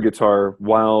on the guitar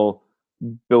while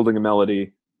building a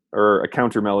melody or a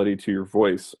counter melody to your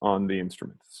voice on the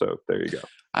instrument. So there you go.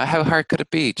 How hard could it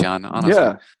be, John? Honestly.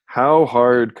 Yeah. How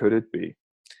hard could it be?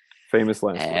 Famous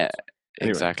last words. Anyway.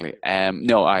 Exactly.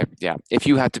 If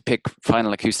you had to pick,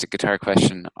 final acoustic guitar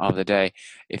question of the day,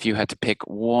 if you had to pick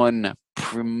one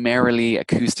primarily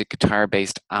acoustic guitar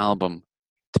based album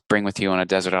to bring with you on a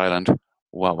desert island,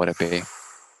 what would it be?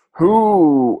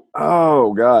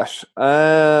 Oh gosh.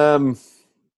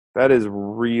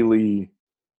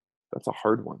 That's a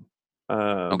hard one.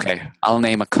 Okay, I'll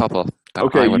name a couple.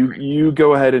 Okay, you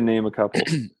go ahead and name a couple.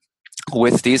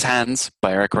 With These Hands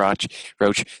by Eric Roach,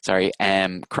 Crotch,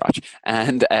 and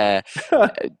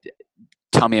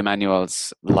Tommy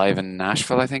Emmanuel's Live in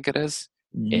Nashville, I think it is.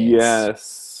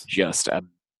 Yes. It's just a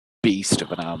beast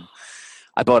of an album.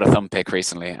 I bought a thumb pick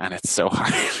recently, and it's so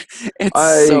hard.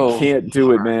 I can't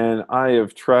do it, man. I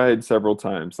have tried several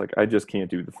times. Like, I just can't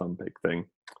do the thumb pick thing.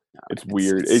 It's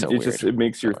weird. It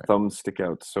makes your thumb stick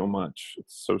out so much.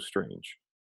 It's so strange.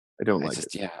 I don't like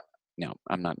it. Yeah. No,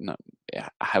 I'm not. No, yeah,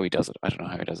 how he does it, I don't know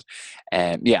how he does it.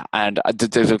 And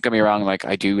don't get me wrong. Like,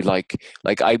 I do like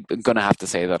I'm gonna have to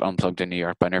say that Unplugged in New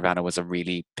York by Nirvana was a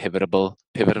really pivotal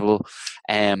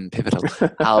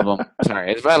album.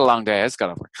 Sorry, it's been a long day. I just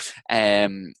got over.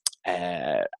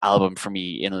 Album for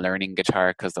me in learning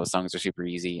guitar, because those songs are super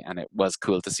easy, and it was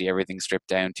cool to see everything stripped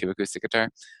down to acoustic guitar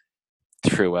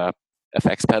through a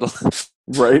effects pedal.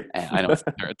 Right. I know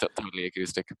they're totally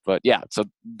acoustic, but yeah. So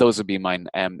those would be mine.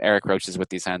 Eric Roach's "With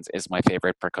These Hands" is my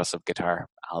favorite percussive guitar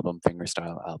album,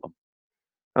 fingerstyle album.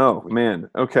 Oh man.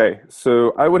 Okay.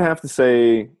 So I would have to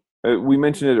say we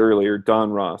mentioned it earlier.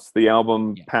 Don Ross, the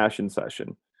album Yeah. Passion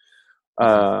Session,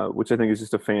 Hmm. which I think is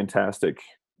just a fantastic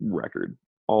record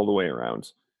all the way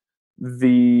around.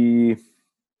 The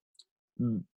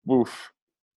oof,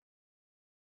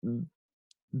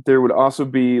 there would also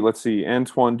be, let's see,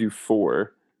 Antoine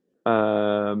Dufour.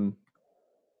 Um,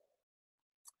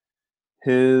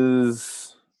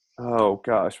 his oh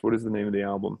gosh, what is the name of the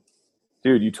album?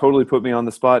 Dude, you totally put me on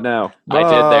the spot now. I did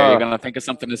there. You're Ah, gonna think of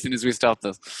something as soon as we stop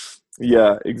this.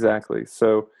 yeah, exactly.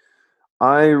 So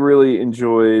I really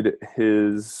enjoyed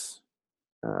his.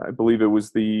 I believe it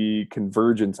was the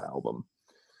Convergence album.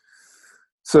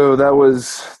 So that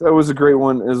was a great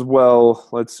one as well.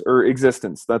 Or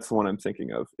Existence. That's the one I'm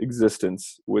thinking of.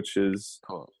 Existence, which is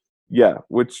Cool. yeah,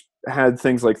 which had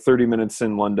things like 30 Minutes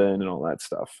in London and all that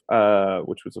stuff,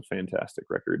 which was a fantastic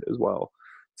record as well.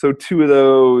 So two of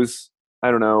those,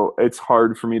 I don't know. It's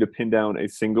hard for me to pin down a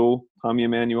single Tommy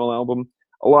Emmanuel album.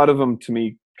 A lot of them to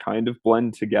me kind of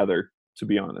blend together. To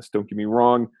be honest, don't get me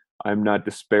wrong. I'm not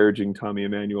disparaging Tommy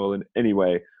Emmanuel in any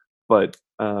way, but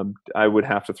I would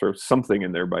have to throw something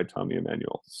in there by Tommy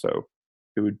Emmanuel. So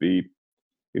it would be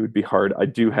it would be hard. I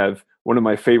do have one of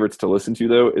my favorites to listen to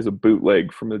though is a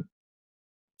bootleg from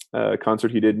a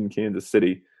concert he did in Kansas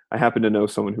City. I happen to know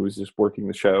someone who was just working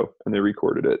the show and they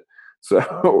recorded it.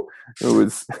 So it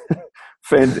was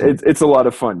it's a lot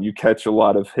of fun. You catch a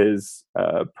lot of his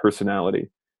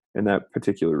personality in that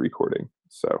particular recording.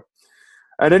 So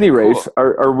at any rate, Cool.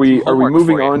 are Some we homework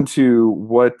moving for you. on to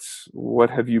what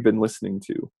have you been listening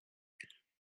to?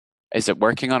 Is it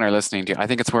working on or listening to? I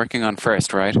think it's working on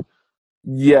first, right?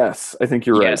 Yes, I think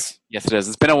you're right. Yes, it is.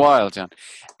 It's been a while, John.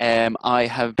 I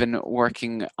have been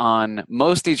working on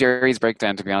mostly Jerry's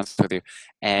Breakdown, to be honest with you.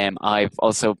 I've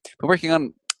also been working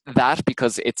on that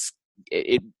because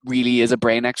it really is a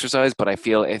brain exercise, but I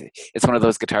feel it's one of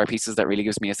those guitar pieces that really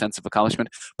gives me a sense of accomplishment.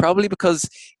 Probably because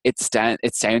it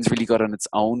sounds really good on its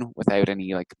own without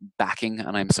any like backing,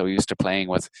 and I'm so used to playing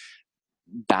with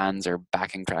bands or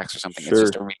backing tracks or something. It's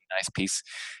just a Sure. really nice piece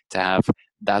to have.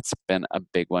 That's been a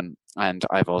big one. And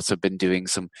I've also been doing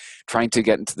trying to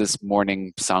get into this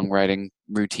morning songwriting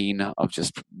routine of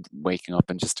just waking up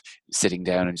and just sitting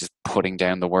down and just putting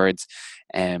down the words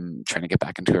and trying to get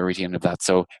back into a routine of that.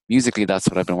 So musically, that's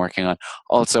what I've been working on.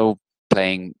 Also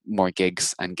playing more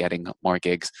gigs and getting more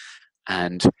gigs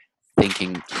and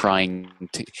trying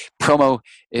to promo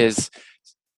is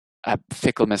a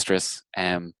fickle mistress,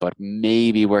 but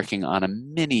maybe working on a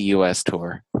mini US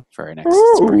tour for next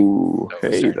spring. Ooh, So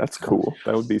hey, starting that's cool.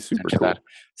 That would be super to that. cool.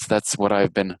 So that's what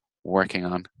I've been working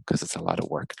on because it's a lot of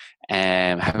work.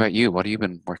 How about you? What have you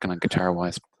been working on guitar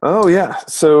wise? Oh yeah.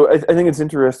 So I think it's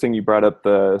interesting you brought up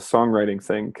the songwriting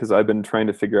thing because I've been trying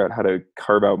to figure out how to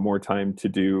carve out more time to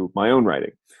do my own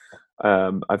writing.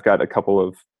 I've got a couple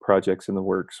of projects in the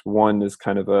works. One is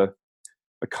kind of a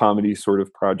comedy sort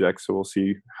of project, so we'll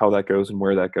see how that goes and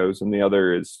where that goes. And the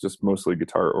other is just mostly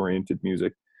guitar oriented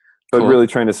music. But Cool. really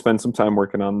trying to spend some time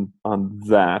working on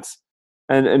that.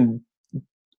 And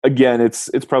again, it's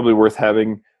probably worth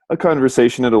having a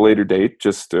conversation at a later date,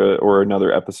 just or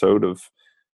another episode of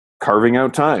carving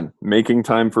out time, making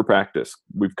time for practice.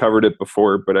 We've covered it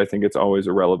before, but I think it's always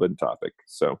a relevant topic.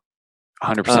 So,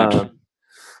 100%. uh,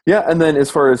 yeah. And then as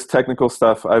far as technical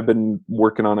stuff, I've been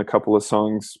working on a couple of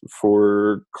songs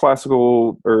for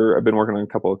classical, or I've been working on a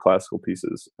couple of classical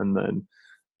pieces, and then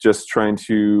just trying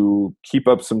to keep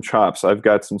up some chops. I've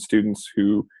got some students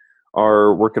who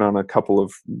are working on a couple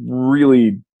of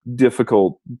really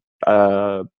difficult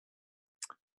uh,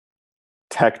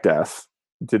 tech death.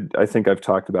 I think I've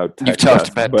talked about You've tech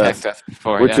talked death, about tech but death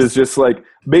before, which is yes. just like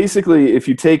basically if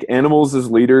you take animals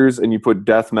as leaders and you put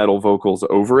death metal vocals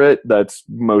over it, that's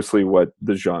mostly what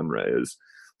the genre is.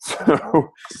 So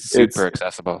it's Super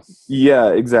accessible. yeah,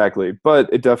 exactly.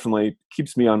 But it definitely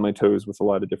keeps me on my toes with a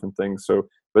lot of different things. So,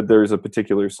 but there's a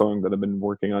particular song that I've been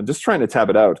working on, just trying to tab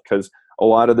it out because a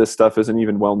lot of this stuff isn't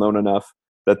even well known enough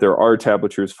that there are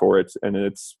tablatures for it,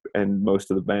 and most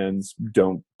of the bands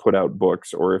don't put out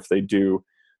books, or if they do,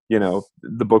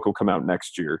 the book will come out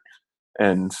next year.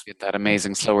 And Get that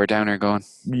amazing slower downer going.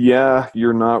 yeah,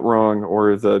 you're not wrong,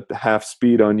 or the half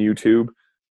speed on YouTube,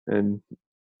 and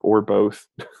or both.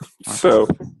 Or So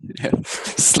both. Yeah. good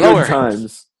Slower.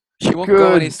 times. You won't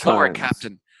go any Good slower, times.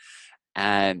 Captain.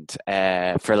 And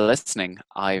for listening,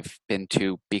 I've been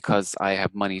to, because I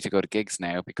have money to go to gigs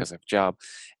now because I have a job,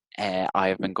 I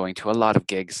have been going to a lot of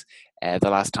gigs The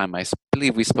last time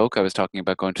believe we spoke, I was talking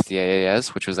about going to the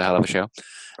AAS, which was a hell of a show.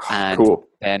 And Cool.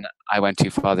 then I went to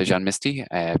Father John Misty,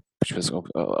 which was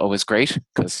always great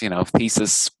because,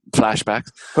 thesis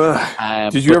flashbacks.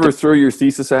 Did you ever throw your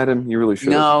thesis at him? You really should.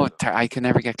 No, I can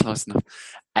never get close enough.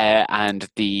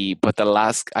 But the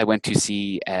last I went to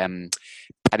see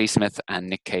Patti Smith and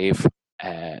Nick Cave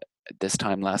this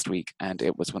time last week, and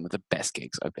it was one of the best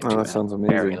gigs I've been to that sounds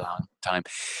amazing. a very long time.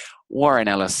 Warren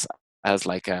Ellis as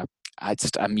like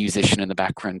just a musician in the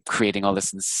background creating all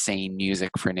this insane music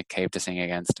for Nick Cave to sing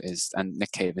against and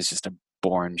Nick Cave is just a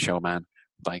born showman.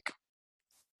 Like,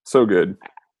 so good.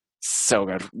 So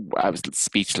good. I was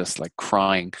speechless, like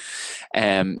crying.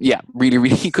 Yeah, really,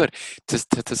 really good.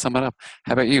 To sum it up,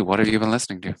 how about you? What have you been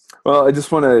listening to? Well, I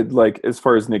just want to, as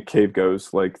far as Nick Cave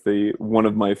goes, one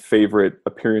of my favorite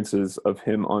appearances of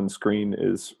him on screen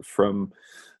is from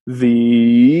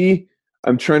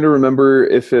I'm trying to remember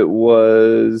if it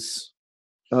was,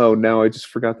 now I just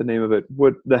forgot the name of it.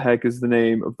 What the heck is the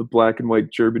name of the black and white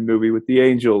German movie with the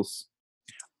angels?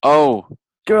 Oh.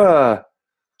 Gah.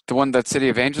 The one that City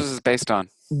of Angels is based on.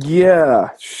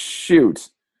 Yeah, shoot.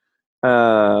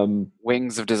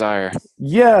 Wings of Desire.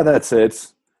 Yeah, that's it.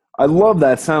 I love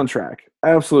that soundtrack. I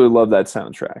absolutely love that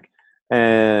soundtrack.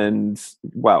 And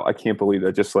wow, I can't believe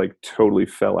that just totally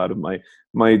fell out of my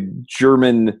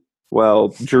German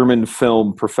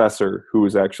film professor, who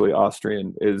was actually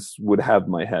Austrian, would have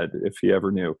my head if he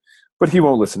ever knew. But he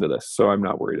won't listen to this, so I'm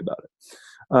not worried about it.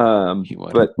 He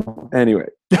would. But anyway,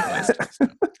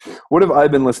 what have I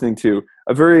been listening to?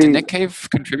 Did Nick Cave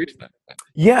contribute to that?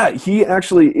 Yeah, he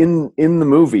actually in the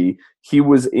movie he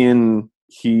wrote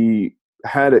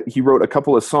a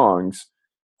couple of songs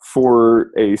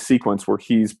for a sequence where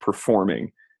he's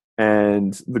performing,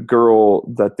 and the girl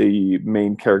that the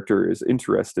main character is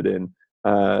interested in,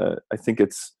 I think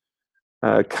it's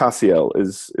Cassiel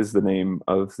is the name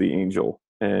of the angel,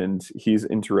 and he's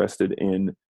interested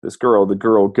in this girl. The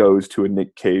girl goes to a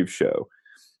Nick Cave show,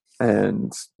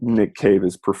 and Nick Cave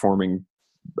is performing,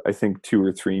 I think, 2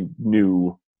 or 3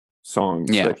 new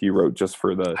songs that he wrote just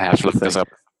for the. I have to look this up.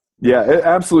 Yeah,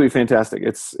 absolutely fantastic.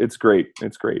 It's great.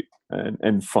 It's great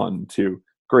and fun too.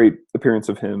 Great appearance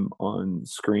of him on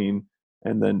screen,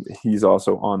 and then he's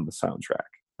also on the soundtrack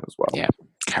as well. Yeah,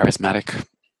 charismatic.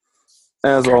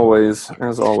 As always.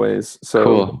 So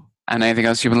cool. And anything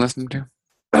else you've been listening to?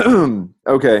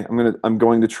 Okay, I'm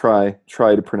going to try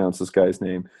to pronounce this guy's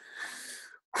name.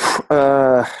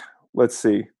 Let's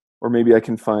see, or maybe I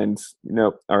can find.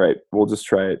 Nope. All right, we'll just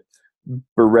try it.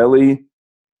 Borelli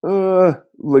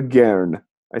Leguerne,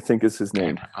 I think is his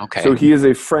name. Okay. So he is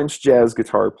a French jazz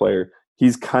guitar player.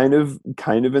 He's kind of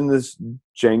in this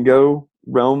Django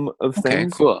realm of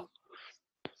things. Cool.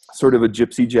 Sort of a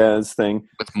gypsy jazz thing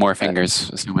with more fingers,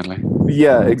 assumedly.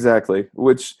 Yeah, exactly.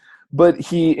 But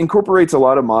he incorporates a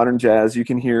lot of modern jazz. You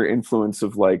can hear influence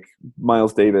of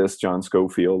Miles Davis, John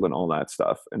Scofield, and all that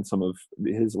stuff, and some of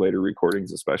his later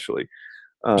recordings, especially.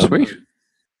 Sweet.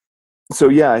 So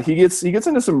yeah, he gets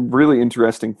into some really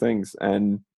interesting things,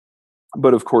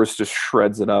 but of course just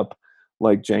shreds it up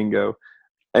like Django.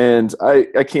 And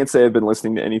I can't say I've been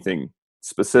listening to anything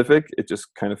specific. It's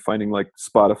just kind of finding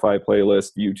Spotify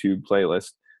playlist, YouTube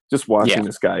playlist. Just watching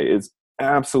this guy is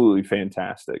absolutely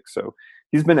fantastic. So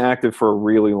he's been active for a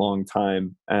really long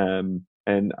time, and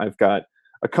I've got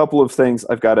a couple of things.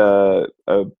 I've got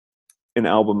an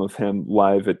album of him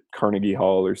live at Carnegie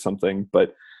Hall or something,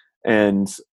 and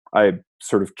I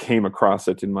sort of came across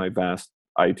it in my vast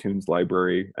iTunes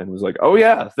library and was like, "Oh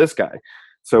yeah, this guy."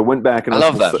 So I went back and I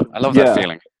love that. I love that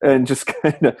feeling. And just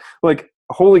kind of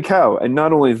holy cow! And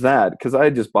not only that, because I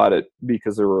had just bought it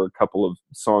because there were a couple of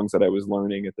songs that I was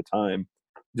learning at the time,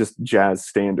 just jazz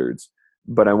standards.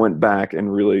 But I went back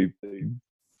and really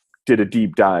did a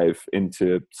deep dive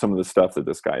into some of the stuff that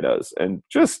this guy does, and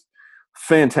just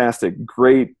fantastic,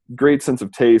 great sense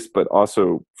of taste, but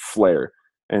also flair.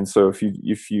 And so if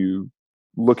you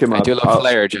look him up, I do love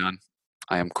flair, John.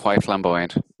 I am quite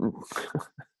flamboyant.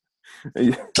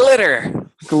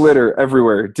 Glitter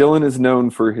everywhere. Dylan is known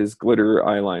for his glitter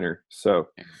eyeliner. So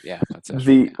yeah, that's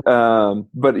it.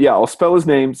 But yeah, I'll spell his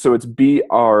name. So it's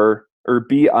Bireli,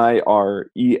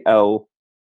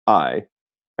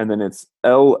 and then it's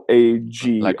Lagrene.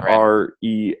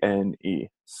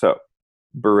 So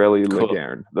Borelli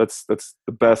Leguerne. That's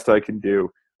the best I can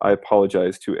do. I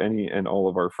apologize to any and all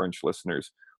of our French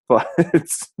listeners, but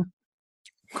it's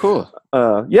cool.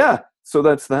 Yeah. So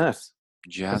that's that.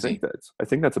 Jazzy. I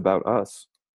think that's about us.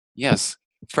 Yes.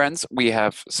 Friends, we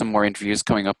have some more interviews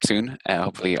coming up soon.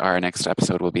 Hopefully, our next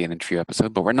episode will be an interview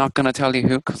episode, but we're not going to tell you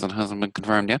who because it hasn't been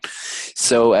confirmed yet.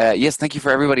 So, yes, thank you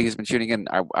for everybody who's been tuning in.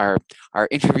 Our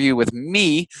interview with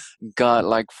me got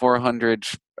like 400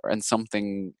 and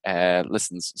something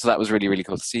listens, so that was really, really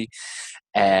cool to see.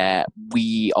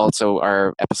 We also,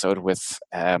 our episode with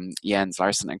Jens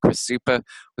Larson and Chris Supa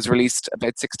was released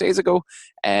about 6 days ago,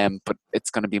 but it's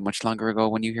going to be much longer ago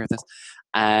when you hear this.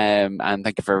 And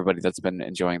thank you for everybody that's been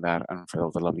enjoying that and for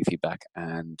all the lovely feedback.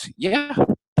 And yeah,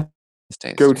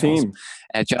 Go team.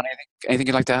 Awesome. John, anything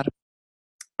you'd like to add?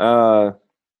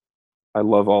 I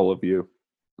love all of you.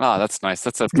 Oh, that's nice.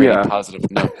 That's a really positive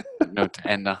note to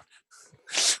end on.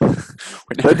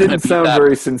 That didn't sound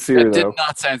very sincere, though. It did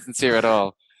not sound sincere at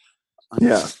all.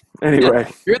 Yeah.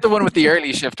 Anyway. You're the one with the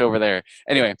early shift over there.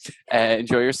 Anyway,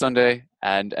 enjoy your Sunday,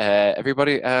 and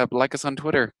everybody like us on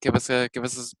Twitter. Give us a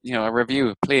a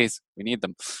review, please. We need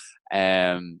them.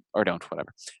 Or don't,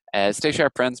 whatever. Stay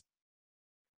sharp, friends.